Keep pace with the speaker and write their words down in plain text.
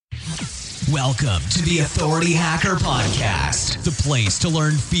Welcome to the Authority Hacker Podcast, the place to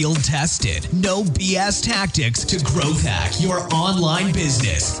learn field-tested, no BS tactics to growth hack your online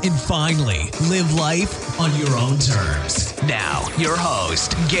business and finally live life on your own terms. Now, your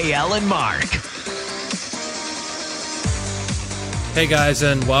host, Gael and Mark. Hey guys,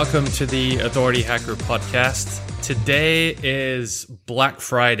 and welcome to the Authority Hacker Podcast. Today is Black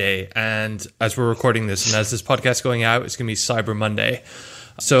Friday, and as we're recording this, and as this podcast is going out, it's going to be Cyber Monday.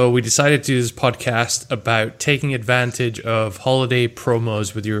 So we decided to do this podcast about taking advantage of holiday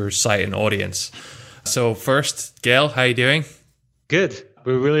promos with your site and audience. So first, Gail, how are you doing? Good.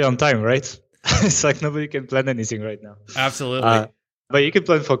 We're really on time, right? It's like nobody can plan anything right now. Absolutely. But you can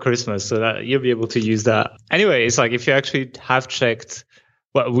plan for Christmas so that you'll be able to use that. Anyway, it's like if you actually have checked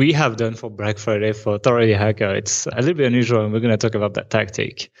what we have done for Black Friday for Authority Hacker, it's a little bit unusual, and we're going to talk about that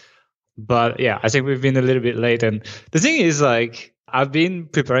tactic. But yeah, I think we've been a little bit late. And the thing is, like, I've been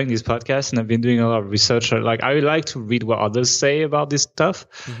preparing this podcast and I've been doing a lot of research. Like, I like to read what others say about this stuff.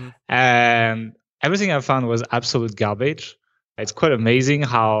 Mm-hmm. And everything I found was absolute garbage. It's quite amazing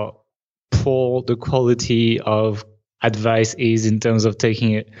how poor the quality of advice is in terms of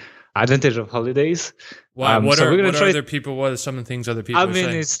taking advantage of holidays. Wow. What are some of the things other people are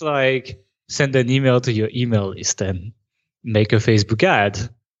saying? It's like send an email to your email list and make a Facebook ad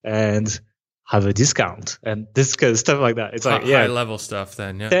and have a discount and this kind of stuff like that. It's like high level stuff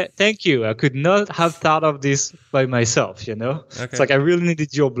then. Yeah. Thank you. I could not have thought of this by myself, you know? Okay. It's like I really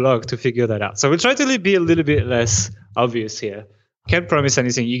needed your blog to figure that out. So we'll try to be a little bit less obvious here. Can't promise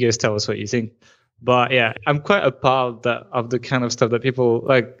anything. You guys tell us what you think. But yeah, I'm quite appalled of the kind of stuff that people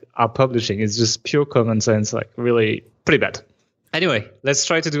like are publishing. It's just pure common sense, like really pretty bad. Anyway, let's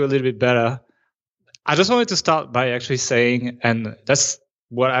try to do a little bit better. I just wanted to start by actually saying, and that's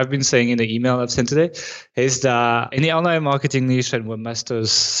what I've been saying in the email I've sent today, is that in the online marketing niche and webmasters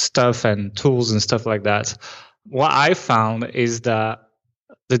stuff and tools and stuff like that, what I found is that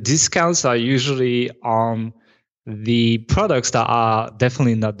the discounts are usually on the products that are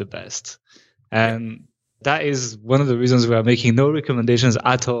definitely not the best. And that is one of the reasons we are making no recommendations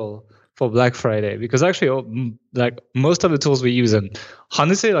at all for Black Friday, because actually, like most of the tools we use, and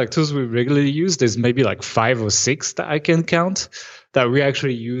honestly, like tools we regularly use, there's maybe like 5 or 6 that I can count that we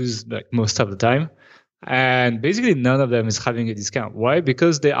actually use like most of the time. And basically none of them is having a discount. Why?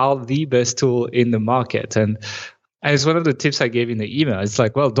 Because they are the best tool in the market. And it's one of the tips I gave in the email. It's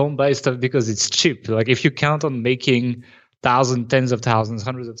like, well, don't buy stuff because it's cheap. Like if you count on making thousands, tens of thousands,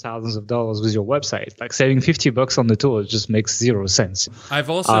 hundreds of thousands of dollars with your website, like saving $50 on the tool, it just makes zero sense. I've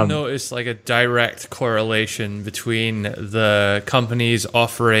also noticed like a direct correlation between the companies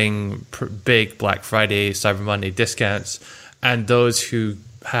offering big Black Friday, Cyber Monday discounts and those who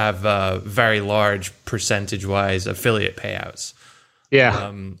have very large percentage-wise affiliate payouts.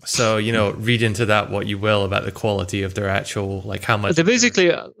 Yeah. So, read into that what you will about the quality of their actual, like how much. They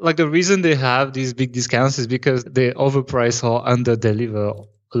basically, like the reason they have these big discounts is because they overprice or under-deliver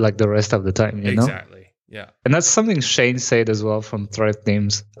like the rest of the time, you know? Exactly, yeah. And that's something Shane said as well from Thrive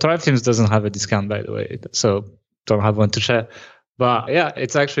Teams. Thrive Teams doesn't have a discount, by the way, so don't have one to share. But yeah,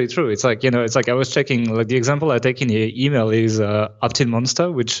 it's actually true. It's like, it's like I was checking, like the example I take in the email is Opt-in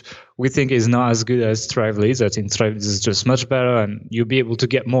Monster, which we think is not as good as Thrive Leads. I think Thrive Leads is just much better, and you'll be able to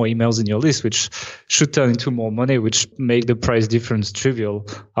get more emails in your list, which should turn into more money, which make the price difference trivial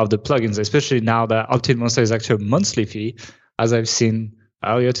of the plugins, especially now that Opt-in Monster is actually a monthly fee, as I've seen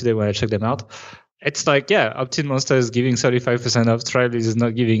earlier today when I checked them out. It's like, yeah, Opt-in Monster is giving 35% off. Thrive Leads is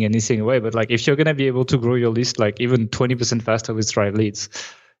not giving anything away. But like, if you're going to be able to grow your list like even 20% faster with Thrive Leads,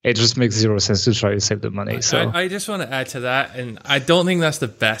 it just makes zero sense to try to save the money. So I just want to add to that. And I don't think that's the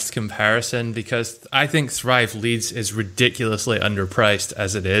best comparison, because I think Thrive Leads is ridiculously underpriced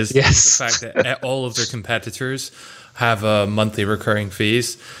as it is. Yes. The fact that all of their competitors have monthly recurring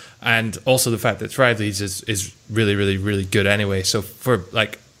fees. And also the fact that Thrive Leads is really, really, really good anyway. So for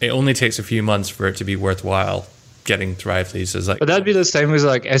like, it only takes a few months for it to be worthwhile getting Thrive Leads. But that'd be the same with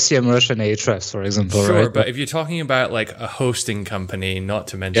like SEMrush and Ahrefs, for example, sure, right? But if you're talking about like a hosting company, not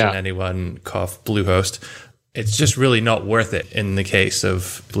to mention anyone, cough, Bluehost, it's just really not worth it in the case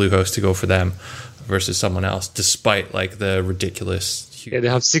of Bluehost to go for them versus someone else, despite like the ridiculous. Yeah, they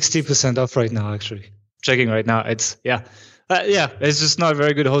have 60% off right now, actually. Checking right now, it's it's just not a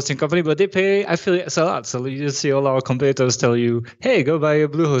very good hosting company, but they pay affiliates a lot. So you just see all our competitors tell you, hey, go buy a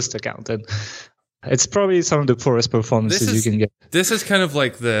Bluehost account. And it's probably some of the poorest performances you can get. This is kind of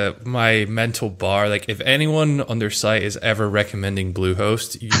like my mental bar. Like if anyone on their site is ever recommending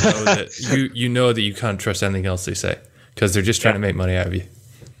Bluehost, you know that you can't trust anything else they say, because they're just trying to make money out of you.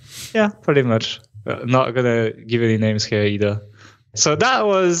 Yeah, pretty much. Not going to give any names here either. So that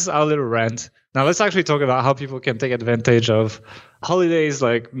was our little rant. Now let's actually talk about how people can take advantage of holidays,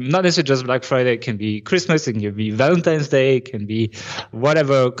 like not necessarily just Black Friday. It can be Christmas, it can be Valentine's Day, it can be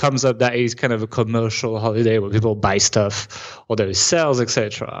whatever comes up that is kind of a commercial holiday where people buy stuff or there is sales,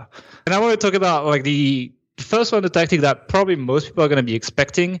 etc. And I want to talk about like the first one, the tactic that probably most people are going to be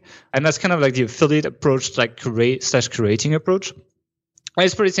expecting, and that's kind of like the affiliate approach, like curating approach. And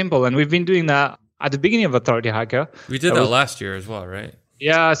it's pretty simple, and we've been doing that at the beginning of Authority Hacker. We did that last year as well, right?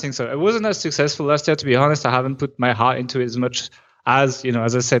 Yeah, I think so. It wasn't as successful last year, to be honest. I haven't put my heart into it as much as,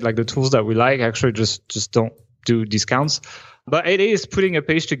 as I said, like the tools that we like actually just don't do discounts. But it is putting a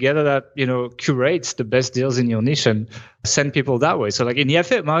page together that, curates the best deals in your niche and send people that way. So like in the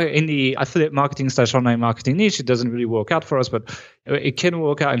affiliate marketing / online marketing niche, it doesn't really work out for us, but it can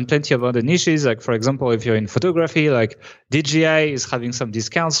work out in plenty of other niches. Like for example, if you're in photography, like DJI is having some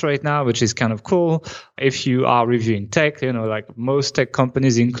discounts right now, which is kind of cool. If you are reviewing tech, like most tech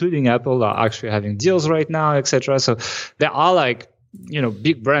companies, including Apple, are actually having deals right now, etc. So there are like,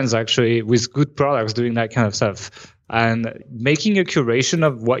 big brands actually with good products doing that kind of stuff. And making a curation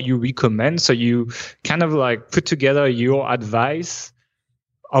of what you recommend. So you kind of like put together your advice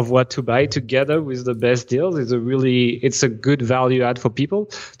of what to buy together with the best deals it's a good value add for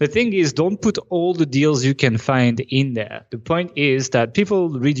people. The thing is, don't put all the deals you can find in there. The point is that people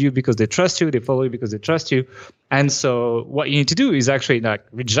read you because they trust you, they follow you because they trust you. And so what you need to do is actually like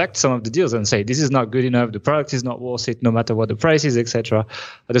reject some of the deals and say, this is not good enough, the product is not worth it, no matter what the price is, etc.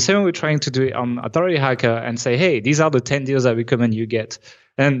 At the same way, we're trying to do it on Authority Hacker and say, hey, these are the 10 deals I recommend you get.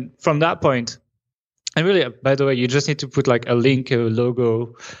 And from that point, and really, by the way, you just need to put like a link, a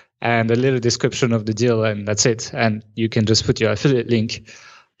logo, and a little description of the deal, and that's it. And you can just put your affiliate link.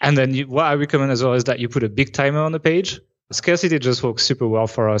 And then what I recommend as well is that you put a big timer on the page. Scarcity just works super well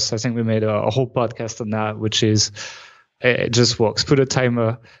for us. I think we made a whole podcast on that, which is it just works. Put a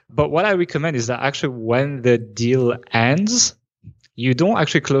timer. But what I recommend is that actually when the deal ends, you don't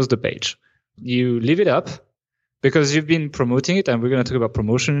actually close the page. You leave it up because you've been promoting it, and we're going to talk about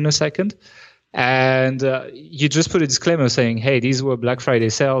promotion in a second. And you just put a disclaimer saying, hey, these were Black Friday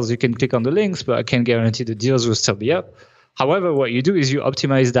sales. You can click on the links, but I can't guarantee the deals will still be up. However, what you do is you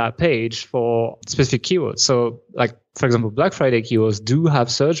optimize that page for specific keywords. So like, for example, Black Friday keywords do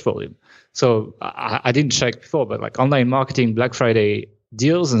have search volume. So I didn't check before, but like online marketing, Black Friday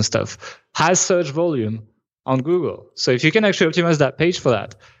deals and stuff has search volume on Google. So if you can actually optimize that page for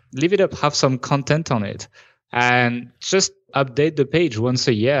that, leave it up, have some content on it, and just update the page once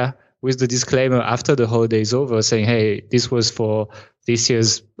a year with the disclaimer after the holiday is over saying, hey, this was for this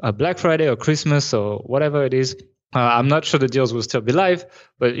year's Black Friday or Christmas or whatever it is. I'm not sure the deals will still be live,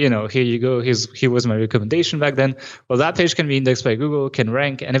 but here you go. Here was my recommendation back then. Well, that page can be indexed by Google, can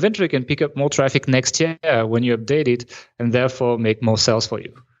rank, and eventually can pick up more traffic next year when you update it, and therefore make more sales for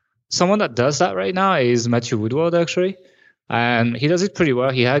you. Someone that does that right now is Matthew Woodward, actually, and he does it pretty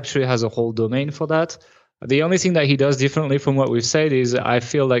well. He actually has a whole domain for that. The only thing that he does differently from what we've said is I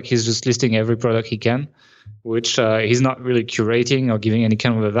feel like he's just listing every product he can, which he's not really curating or giving any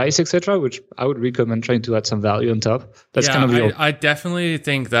kind of advice, etc., which I would recommend trying to add some value on top. That's kind of I definitely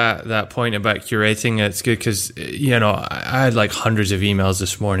think that point about curating, it's good because, I had like hundreds of emails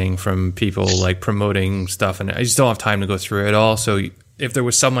this morning from people like promoting stuff, and I just don't have time to go through it all. So if there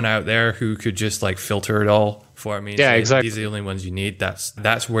was someone out there who could just like filter it all for me, exactly. These are the only ones you need.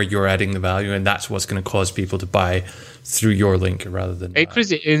 That's where you're adding the value, and that's what's going to cause people to buy through your link rather than it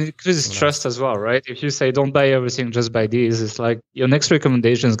increases trust as well, right? If you say don't buy everything, just buy these, it's like your next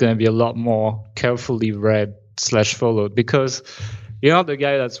recommendation is going to be a lot more carefully read / followed, because you're not the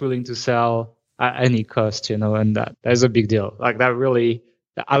guy that's willing to sell at any cost, and that's a big deal. Like that really,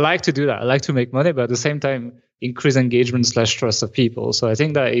 I like to do that. I like to make money, but at the same time increase engagement / trust of people. So I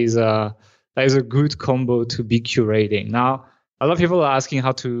think that is a good combo to be curating. Now, I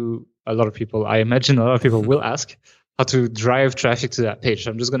imagine a lot of people will ask how to drive traffic to that page.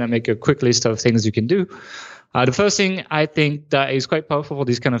 So I'm just going to make a quick list of things you can do. The first thing I think that is quite powerful for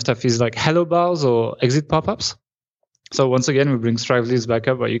this kind of stuff is like hello bars or exit pop-ups. So once again, we bring Strive Leads back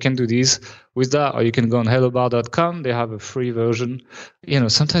up, but you can do these with that, or you can go on hellobar.com. They have a free version.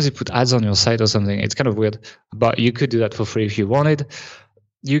 Sometimes you put ads on your site or something. It's kind of weird, but you could do that for free if you wanted.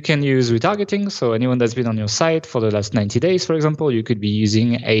 You can use retargeting. So anyone that's been on your site for the last 90 days, for example, you could be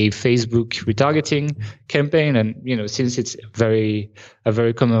using a Facebook retargeting campaign. And, since it's a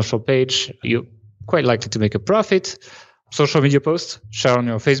very commercial page, you're quite likely to make a profit. Social media posts, share on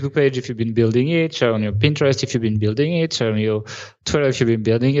your Facebook page if you've been building it, share on your Pinterest if you've been building it, share on your Twitter if you've been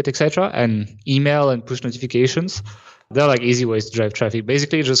building it, etc. And email and push notifications. They're like easy ways to drive traffic.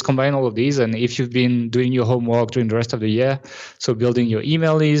 Basically, just combine all of these. And if you've been doing your homework during the rest of the year, so building your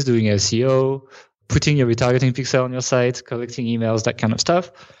email list, doing SEO, putting your retargeting pixel on your site, collecting emails, that kind of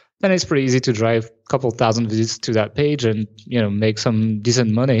stuff, then it's pretty easy to drive a couple thousand visits to that page and, make some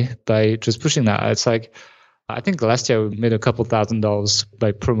decent money by just pushing that. It's like, I think last year we made a couple $1,000s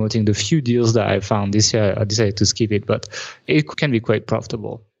by promoting the few deals that I found. This year I decided to skip it, but it can be quite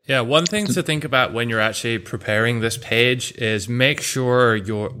profitable. Yeah, one thing to think about when you're actually preparing this page is make sure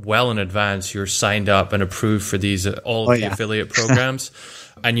you're well in advance, you're signed up and approved for these all of the affiliate programs,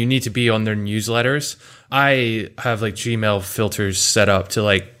 and you need to be on their newsletters. I have like Gmail filters set up to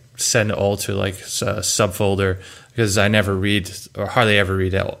like send it all to like a subfolder because I never read or hardly ever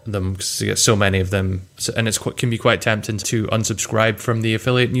read them because you get so many of them, and it can be quite tempting to unsubscribe from the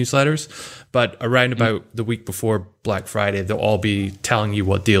affiliate newsletters. But around about the week before Black Friday, they'll all be telling you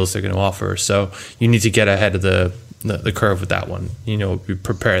what deals they're going to offer. So you need to get ahead of the curve with that one. Be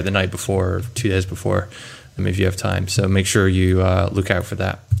prepared the night before or 2 days before, if you have time. So make sure you look out for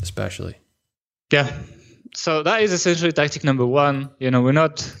that, especially. Yeah. So that is essentially tactic number one. We're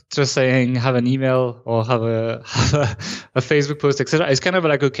not just saying have an email or have a Facebook post, etc. It's kind of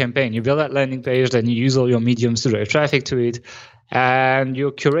like a campaign. You build that landing page, then you use all your mediums to drive traffic to it, and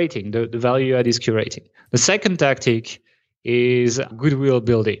you're curating. The value add is curating. The second tactic is goodwill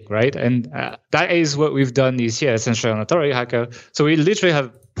building, right? And that is what we've done this year, essentially on Authority Hacker. So we literally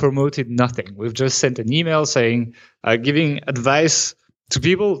have promoted nothing. We've just sent an email saying, giving advice to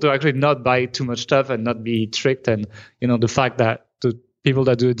people to actually not buy too much stuff and not be tricked. And, the fact that the people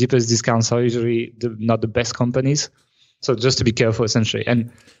that do the deepest discounts are usually not the best companies. So just to be careful, essentially.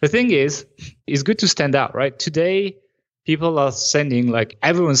 And the thing is, it's good to stand out, right? Today, people are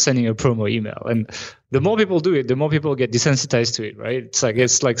everyone's sending a promo email. And the more people do it, the more people get desensitized to it, right?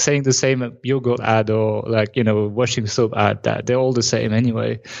 It's like saying the same yogurt ad or washing soap ad, that they're all the same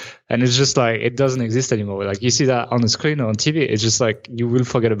anyway. And it's just like, it doesn't exist anymore. Like you see that on the screen or on TV, it's just like, you will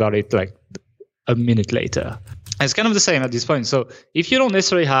forget about it like a minute later. And it's kind of the same at this point. So if you don't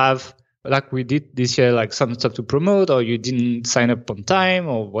necessarily have, like we did this year, like some stuff to promote, or you didn't sign up on time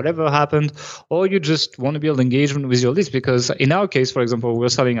or whatever happened, or you just want to build engagement with your list, because in our case, for example, we're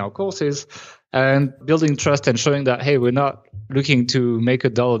selling our courses and building trust and showing that, hey, we're not looking to make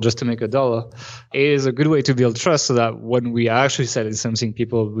 $1 just to make $1 is a good way to build trust, so that when we are actually selling something,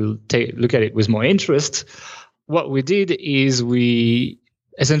 people will look at it with more interest. What we did is we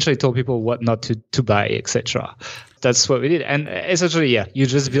essentially told people what not to buy, etc. That's what we did. And essentially, you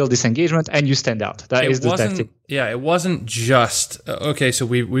just build this engagement and you stand out. That is the tactic. Yeah, it wasn't just, okay, so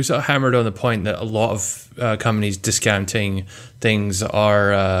we sort of hammered on the point that a lot of companies discounting things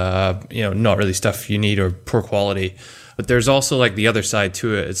are, not really stuff you need or poor quality. But there's also like the other side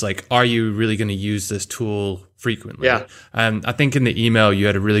to it. It's like, are you really going to use this tool frequently? Yeah. I think in the email, you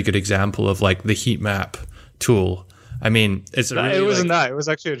had a really good example of like the heat map tool. I mean, it wasn't that. It was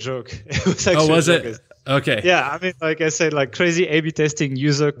actually a joke. It was actually was it? Okay. Yeah, I mean, like I said, like crazy A/B testing,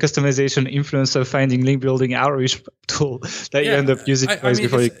 user customization, influencer finding, link building, outreach tool that you end up using twice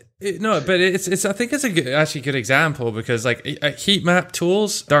before you. It's. I think it's actually good example, because like heat map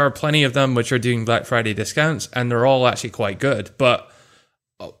tools, there are plenty of them which are doing Black Friday discounts, and they're all actually quite good. But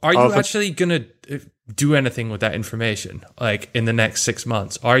are you actually gonna do anything with that information, like in the next 6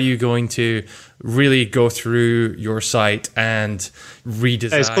 months? Are you going to really go through your site and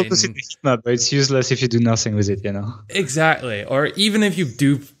redesign? It's cool to see the heat map, but it's useless if you do nothing with it, Exactly. Or even if you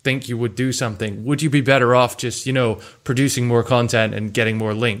do think you would do something, would you be better off just, producing more content and getting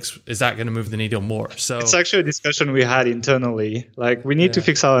more links? Is that going to move the needle more? So it's actually a discussion we had internally. Like, we need to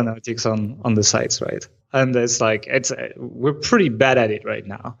fix our analytics on the sites, right? And it's like, we're pretty bad at it right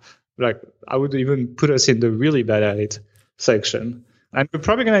now. Like, I would even put us in the really bad at it section. And we're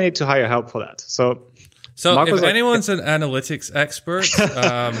probably going to need to hire help for that. So if anyone's an analytics expert,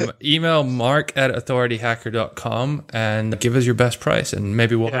 email mark@authorityhacker.com and give us your best price, and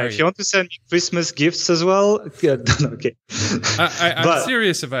maybe we'll hire you. If you want to send me Christmas gifts as well, okay. I'm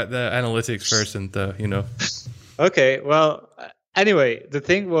serious about the analytics person, though, Okay, well, anyway, the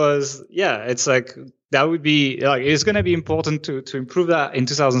thing was, it's like, that would be like, it's going to be important to improve that in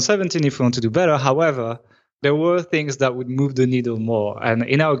 2017 if we want to do better. However, there were things that would move the needle more. And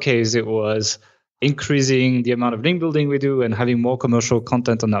in our case, it was increasing the amount of link building we do and having more commercial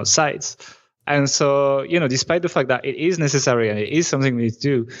content on our sites. And so, despite the fact that it is necessary and it is something we need to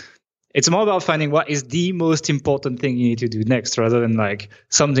do, it's more about finding what is the most important thing you need to do next, rather than like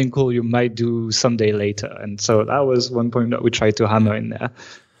something cool you might do someday later. And so that was one point that we tried to hammer in there.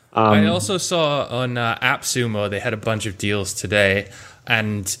 I also saw on AppSumo, they had a bunch of deals today.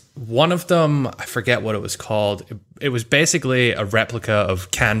 And one of them, I forget what it was called. It was basically a replica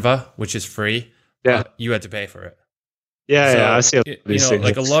of Canva, which is free. Yeah. You had to pay for it. Yeah, I see.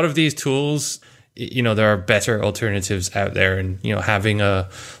 Like a lot of these tools, there are better alternatives out there. And, having a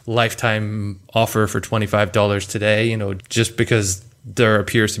lifetime offer for $25 today, just because there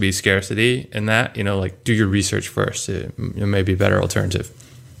appears to be scarcity in that, like do your research first. It may be a better alternative.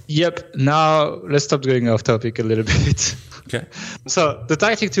 Yep. Now let's stop going off topic a little bit. Okay. So the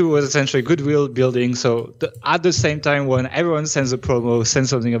tactic 2 was essentially goodwill building. So at the same time, when everyone sends a promo, send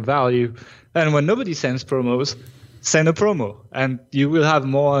something of value. And when nobody sends promos, send a promo. And you will have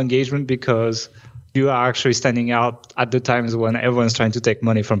more engagement because you are actually standing out at the times when everyone's trying to take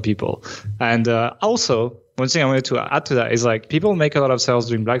money from people. And also, one thing I wanted to add to that is like people make a lot of sales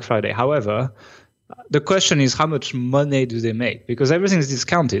during Black Friday. However, the question is how much money do they make? Because everything is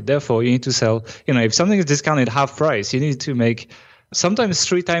discounted. Therefore, you need to sell, if something is discounted half price, you need to make sometimes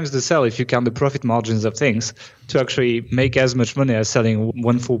 3 times the sell if you count the profit margins of things to actually make as much money as selling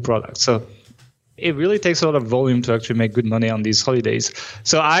one full product. So it really takes a lot of volume to actually make good money on these holidays.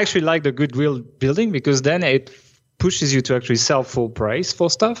 So I actually like the goodwill building because then it pushes you to actually sell full price for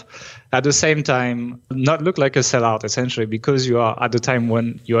stuff. At the same time, not look like a sellout essentially because you are at the time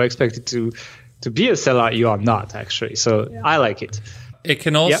when you're expected to be a sellout, you are not actually. So I like it. It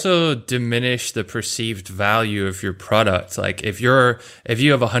can also diminish the perceived value of your product. Like if you have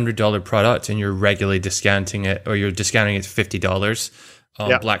 $100 product and you're regularly discounting it, or you're discounting it to $50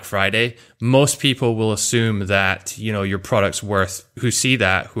 on Black Friday, most people will assume that your product's worth. Who see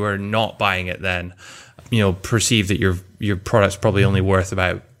that, who are not buying it, then perceive that your product's probably only worth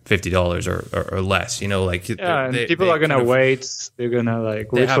about $50 or less, and people are gonna wait. They're gonna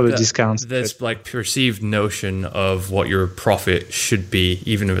wait for the discounts. This perceived notion of what your profit should be,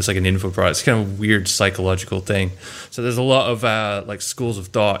 even if it's like an info product. It's kind of a weird psychological thing. So there's a lot of schools of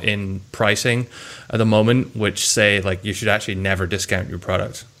thought in pricing at the moment, which say you should actually never discount your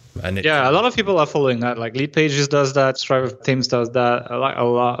product. And a lot of people are following that. Like Lead Pages does that, Strive Teams does that, a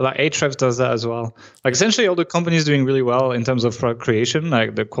lot. Like Ahrefs does that as well. Like essentially, all the companies doing really well in terms of product creation.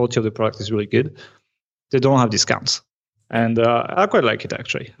 Like the quality of the product is really good. They don't have discounts, and I quite like it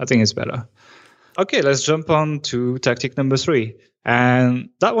actually. I think it's better. Okay, let's jump on to tactic number 3, and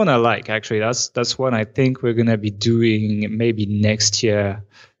that one I like actually. That's one I think we're gonna be doing maybe next year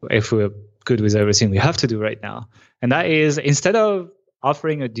if we're good with everything we have to do right now. And that is, instead of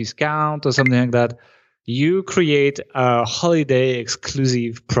offering a discount or something like that, you create a holiday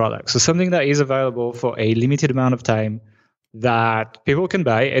exclusive product. So something that is available for a limited amount of time that people can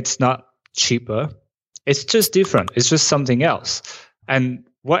buy. It's not cheaper. It's just different. It's just something else. And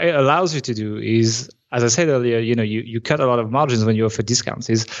what it allows you to do is, as I said earlier, you cut a lot of margins when you offer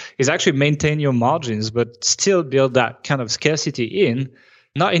discounts, is actually maintain your margins, but still build that kind of scarcity in,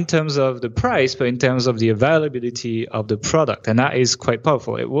 not in terms of the price, but in terms of the availability of the product. And that is quite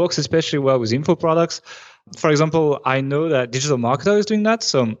powerful. It works especially well with info products. For example, I know that Digital Marketer is doing that.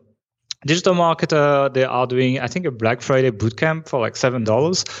 So Digital Marketer, they are doing, I think, a Black Friday bootcamp for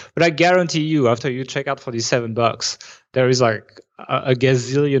 $7. But I guarantee you, after you check out for these $7, there is a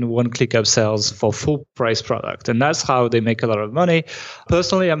gazillion one-click upsells for full price product. And that's how they make a lot of money.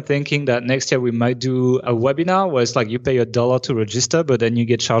 Personally, I'm thinking that next year we might do a webinar where it's you pay $1 to register, but then you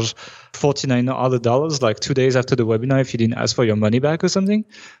get charged $49 other 2 days after the webinar if you didn't ask for your money back or something.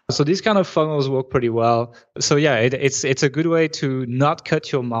 So these kind of funnels work pretty well. So it's a good way to not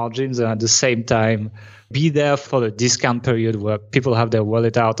cut your margins and at the same time be there for the discount period where people have their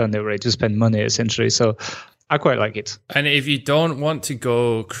wallet out and they're ready to spend money essentially. So I quite like it. And if you don't want to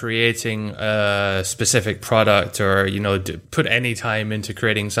go creating a specific product or, put any time into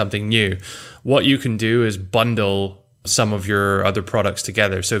creating something new, what you can do is bundle some of your other products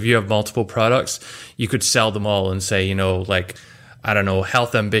together. So if you have multiple products, you could sell them all and say,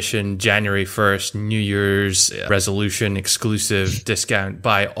 Health Ambition, January 1st, New Year's resolution, exclusive discount,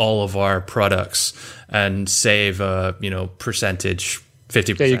 buy all of our products and save a, percentage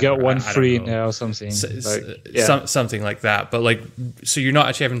 50%. Yeah, you get one free now or something. Something like that. But so you're not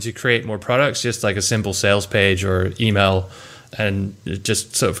actually having to create more products, just like a simple sales page or email, and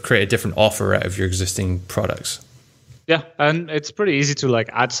just sort of create a different offer out of your existing products. Yeah, and it's pretty easy to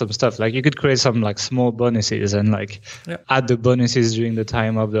add some stuff. You could create some small bonuses and add the bonuses during the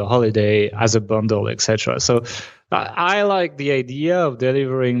time of the holiday as a bundle, etc. So I like the idea of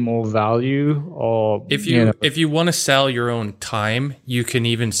delivering more value. Or if you want to sell your own time, you can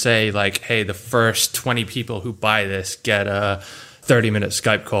even say hey, the first 20 people who buy this get a 30-minute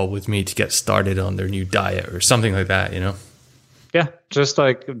Skype call with me to get started on their new diet or something like that. Yeah, just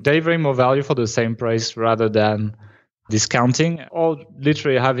delivering more value for the same price rather than discounting, or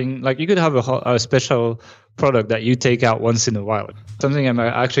literally having, like, you could have a special product that you take out once in a while. Something I'm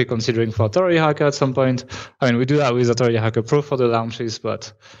actually considering for Authority Hacker at some point. I mean, we do that with Authority Hacker Pro for the launches,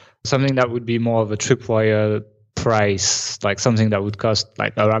 but something that would be more of a tripwire price, like something that would cost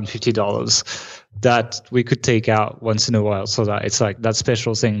like around $50 that we could take out once in a while, so that it's like that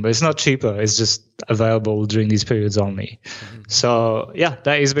special thing, but it's not cheaper. It's just available during these periods only. Mm-hmm. So yeah,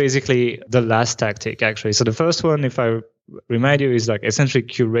 that is basically the last tactic actually. So the first one, if I remind you, is like essentially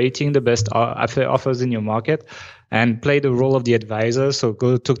curating the best offers in your market and play the role of the advisor. So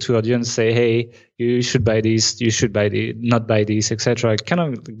go talk to audience, say, hey, you should buy this, you should buy the, not buy this, etc. Kind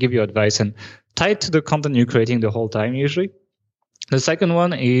of give you advice and tie it to the content you're creating the whole time usually. The second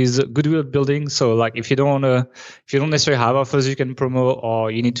one is goodwill building. So like if you don't necessarily have offers you can promote,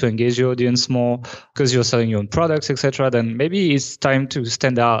 or you need to engage your audience more because you're selling your own products, etc., then maybe it's time to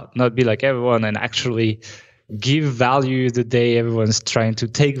stand out, not be like everyone, and actually give value the day everyone's trying to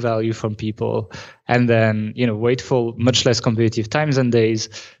take value from people, and then, you know, wait for much less competitive times and days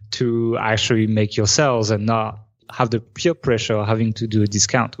to actually make your sales and not have the peer pressure of having to do a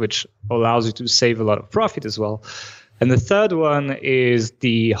discount, which allows you to save a lot of profit as well. And the third one is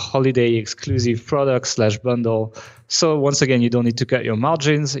the holiday exclusive product / bundle. So once again, you don't need to cut your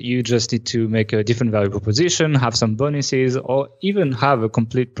margins. You just need to make a different value proposition, have some bonuses, or even have a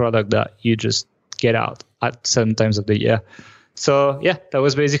complete product that you just get out at certain times of the year. So yeah, that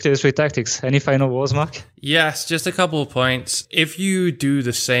was basically the 3 tactics. Any final words, Mark? Yes, just a couple of points. If you do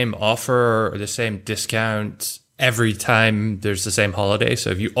the same offer or the same discount every time there's the same holiday,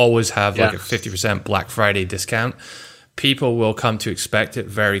 so if you always have like a 50% Black Friday discount, people will come to expect it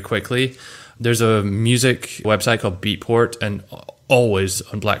very quickly. There's a music website called Beatport, and always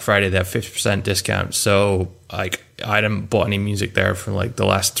on Black Friday they have 50% discount. So like I hadn't bought any music there for like the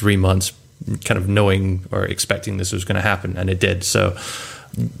last 3 months, kind of knowing or expecting this was going to happen, and it did. So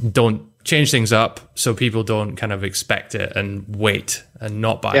don't change things up so people don't kind of expect it and wait and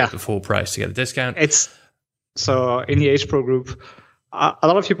not buy at the full price to get a discount. It's so in the H Pro group, a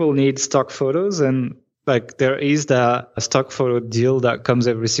lot of people need stock photos, and like there is a stock photo deal that comes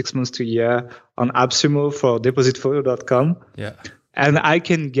every 6 months to a year on AppSumo for depositphoto.com. Yeah. And I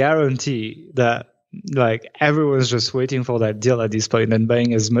can guarantee that like everyone's just waiting for that deal at this point and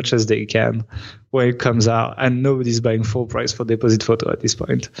buying as much as they can when it comes out, and nobody's buying full price for Deposit Photo at this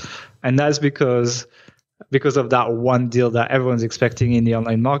point. And that's because of that one deal that everyone's expecting in the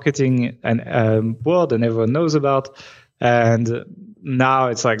online marketing and world, and everyone knows about. And now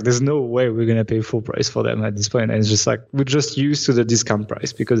it's like there's no way we're going to pay full price for them at this point. And it's just like we're just used to the discount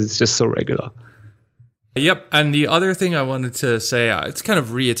price because it's just so regular. Yep. And the other thing I wanted to say, to kind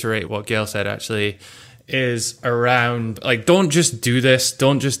of reiterate what Gail said actually, is around like, don't just do this.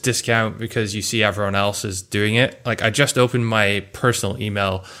 Don't just discount because you see everyone else is doing it. Like I just opened my personal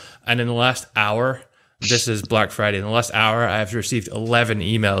email, and in the last hour, this is Black Friday. In the last hour, I have received 11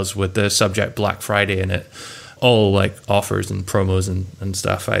 emails with the subject Black Friday in it. All like offers and promos and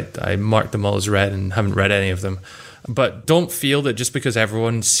stuff. I marked them all as read and haven't read any of them. But don't feel that just because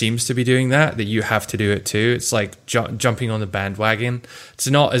everyone seems to be doing that you have to do it too. It's like jumping on the bandwagon. It's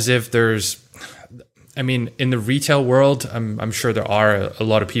not as if there's, I mean, in the retail world, I'm sure there are a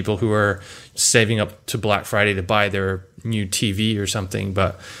lot of people who are saving up to Black Friday to buy their new TV or something,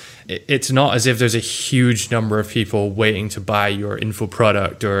 but it's not as if there's a huge number of people waiting to buy your info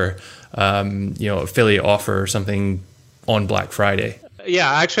product or affiliate offer or something on Black Friday. Yeah,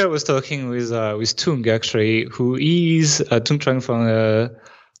 actually, I was talking with Tung, actually, who is Tung Trang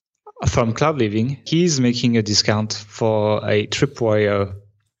from Cloud Living. He's making a discount for a tripwire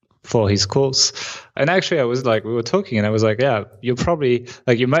for his course. And actually, I was like, we were talking, and I was like, yeah, you're probably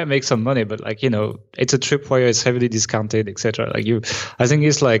like, you might make some money, but like, you know, it's a tripwire, it's heavily discounted, etc. Like I think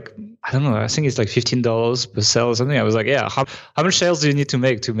it's like, I don't know, I think it's like $15 per sale or something. I was like, yeah, how much sales do you need to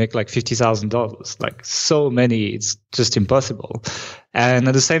make like $50,000? Like so many, it's just impossible. And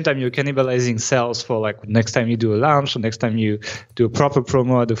at the same time, you're cannibalizing sales for like next time you do a launch or next time you do a proper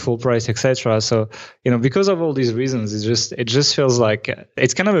promo at the full price, etc. So, you know, because of all these reasons, it just feels like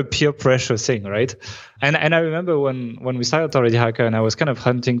it's kind of a peer pressure thing, right? And I remember when we started Authority Hacker and I was kind of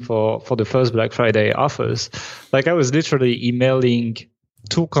hunting for the first Black Friday offers, like I was literally emailing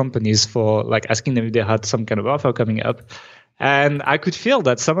 2 companies for like asking them if they had some kind of offer coming up. And I could feel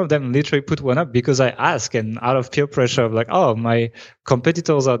that some of them literally put one up because I asked, and out of peer pressure of like, oh, my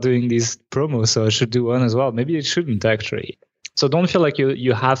competitors are doing these promos, so I should do one as well. Maybe it shouldn't actually. So don't feel like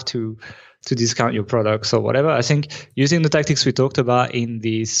you have to discount your products or whatever. I think using the tactics we talked about in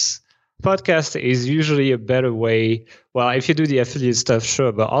this podcast is usually a better way. Well, if you do the affiliate stuff,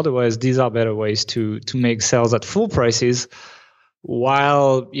 sure, but otherwise, these are better ways to make sales at full prices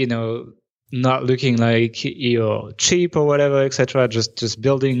while, not looking like you're cheap or whatever, etc. Just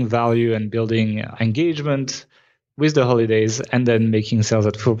building value and building engagement with the holidays, and then making sales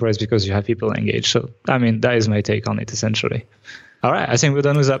at full price because you have people engaged. So, that is my take on it, essentially. All right, I think we're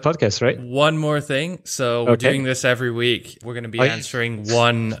done with that podcast, right? One more thing. So we're doing this every week. We're going to be answering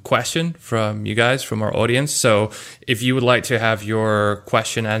one question from you guys, from our audience. So if you would like to have your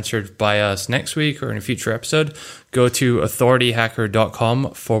question answered by us next week or in a future episode, go to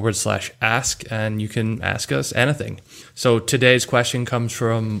authorityhacker.com/ask and you can ask us anything. So today's question comes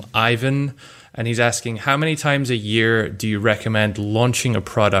from Ivan, and he's asking, how many times a year do you recommend launching a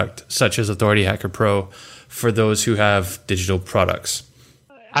product such as Authority Hacker Pro for those who have digital products?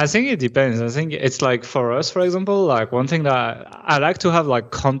 I think it depends. I think it's like for us, for example, like one thing that I like to have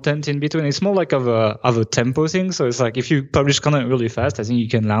like content in between. It's more like of a tempo thing. So it's like if you publish content really fast, I think you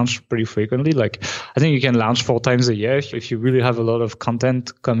can launch pretty frequently. Like I think you can launch 4 times a year if you really have a lot of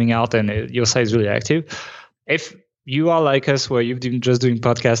content coming out and your site is really active. If you are like us, where you've been just doing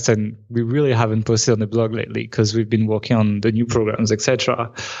podcasts and we really haven't posted on the blog lately because we've been working on the new programs,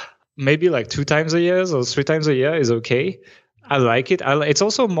 etc., maybe like 2 times a year or 3 times a year is okay. I like it. It's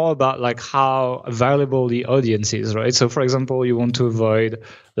also more about like how valuable the audience is, right? So, for example, you want to avoid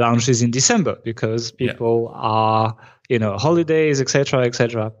launches in December because people are, holidays, etc.,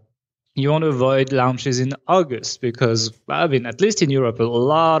 etc. You want to avoid launches in August because, at least in Europe, a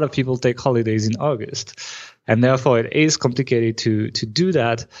lot of people take holidays in August. And therefore, it is complicated to do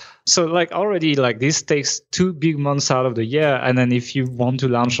that. So, already, this takes 2 big months out of the year. And then if you want to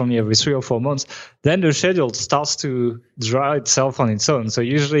launch only every 3 or 4 months, then the schedule starts to draw itself on its own. So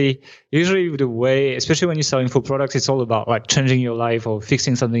usually the way, especially when you're selling for products, it's all about changing your life or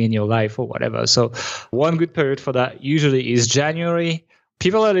fixing something in your life or whatever. So one good period for that usually is January.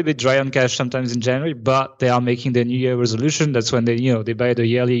 People are a little bit dry on cash sometimes in January, but they are making their New Year resolution. That's when they buy the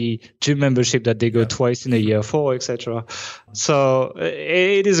yearly gym membership that they go twice in a year for, etc. So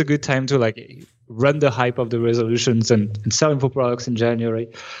it is a good time to run the hype of the resolutions and selling for products in January.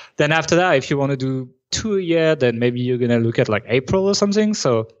 Then after that, if you want to do 2 a year, then maybe you're going to look at April or something.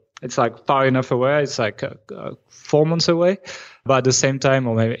 So it's far enough away. It's 4 months away. But at the same time,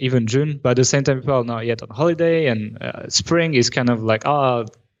 or maybe even June, but at the same time, people are not yet on holiday, and spring is kind of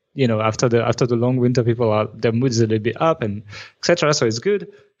after the long winter, their mood is a little bit up, and etc. So it's good.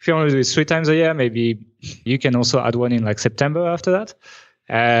 If you want to do it 3 times a year, maybe you can also add one in September after that,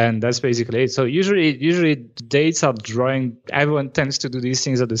 and that's basically it. So usually dates are drawing. Everyone tends to do these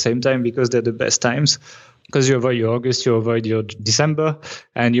things at the same time because they're the best times. Because you avoid your August, you avoid your December,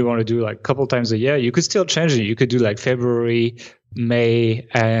 and you want to do a couple times a year. You could still change it. You could do February, May,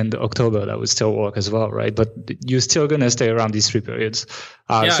 and October. That would still work as well, right? But you're still going to stay around these 3 periods.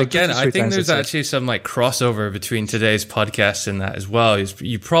 So again, I think there's actually some crossover between today's podcast and that as well.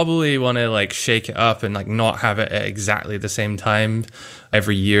 You probably want to shake it up and not have it at exactly the same time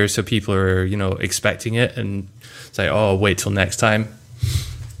every year, so people are expecting it and say, oh, wait till next time.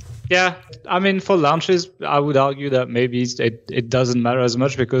 Yeah, for launches, I would argue that maybe it doesn't matter as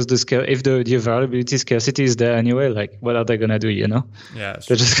much because if the availability scarcity is there anyway, what are they going to do, Yeah,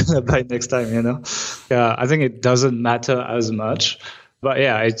 they're just going to buy next time, Yeah, I think it doesn't matter as much. But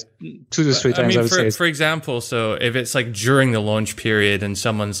yeah, it's 2 to 3 times, I would say. For example, so if it's during the launch period and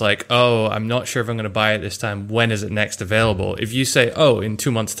someone's oh, I'm not sure if I'm going to buy it this time, when is it next available? If you say, oh, in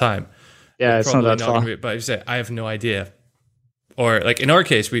 2 months' time. Yeah, it's not that far. But if you say, I have no idea. Or in our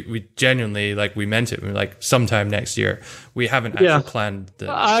case, we genuinely we meant it. We were sometime next year. We haven't actually planned.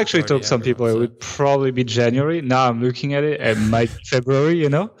 I actually told some people it would probably be January. Now I'm looking at it and might February.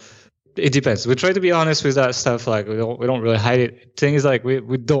 It depends. We try to be honest with that stuff. We don't really hide it. Thing is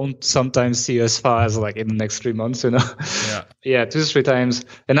we don't sometimes see as far as in the next 3 months. Yeah, 2 to 3 times,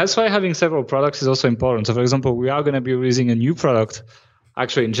 and that's why having several products is also important. So for example, we are going to be releasing a new product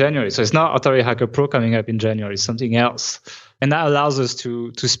actually in January. So it's not Authority Hacker Pro coming up in January. It's something else. And that allows us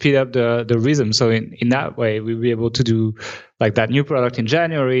to speed up the rhythm. So in that way, we'll be able to do that new product in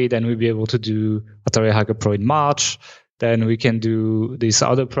January. Then we'll be able to do Authority Hacker Pro in March. Then we can do this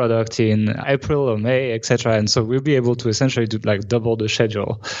other product in April or May, etc. And so we'll be able to essentially do double the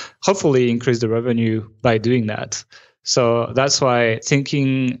schedule. Hopefully increase the revenue by doing that. So that's why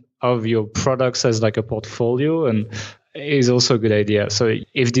thinking of your products as a portfolio and is also a good idea. So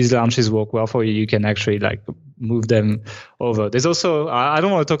if these launches work well for you, you can actually move them over. There's also, I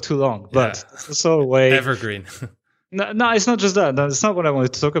don't want to talk too long, but there's also a way. Evergreen. No, it's not just that. That's not what I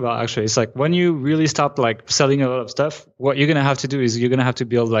wanted to talk about, actually. It's like when you really start like selling a lot of stuff, what you're going to have to do is you're going to have to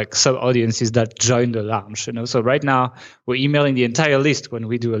build like sub audiences that join the launch, So right now we're emailing the entire list when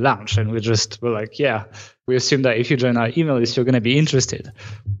we do a launch, and we're like, yeah, we assume that if you join our email list, you're going to be interested.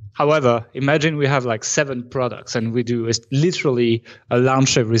 However, imagine we have like 7 products and we do literally a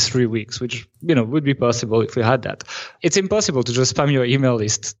launch every 3 weeks, which, would be possible if we had that. It's impossible to just spam your email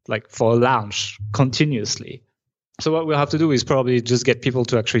list like for a launch continuously. So what we'll have to do is probably just get people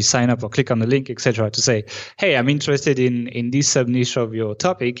to actually sign up or click on the link, etc., to say, hey, I'm interested in this sub niche of your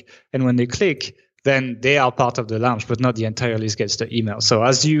topic. And when they click, then they are part of the launch, but not the entire list gets the email. So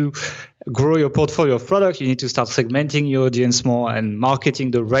as you grow your portfolio of products, you need to start segmenting your audience more and marketing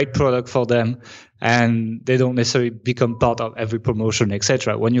the right product for them. And they don't necessarily become part of every promotion,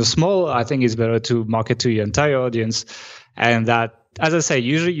 etc. When you're small, I think it's better to market to your entire audience. And that, as I say,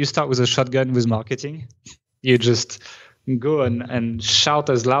 usually you start with a shotgun with marketing. You just go and shout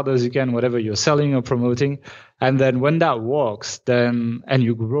as loud as you can, whatever you're selling or promoting. And then when that works, and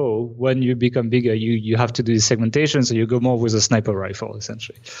you grow, when you become bigger, you have to do the segmentation. So you go more with a sniper rifle,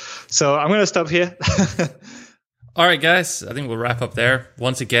 essentially. So I'm going to stop here. All right, guys, I think we'll wrap up there.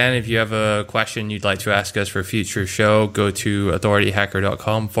 Once again, if you have a question you'd like to ask us for a future show, go to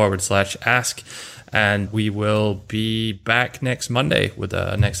authorityhacker.com/ask. And we will be back next Monday with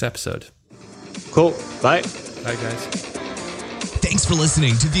the next episode. Cool. Bye. Bye, guys. Thanks for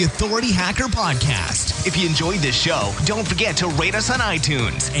listening to the Authority Hacker Podcast. If you enjoyed this show, don't forget to rate us on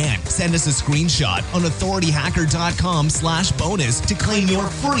iTunes and send us a screenshot on authorityhacker.com/bonus to claim your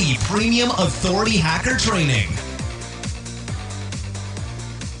free premium Authority Hacker training.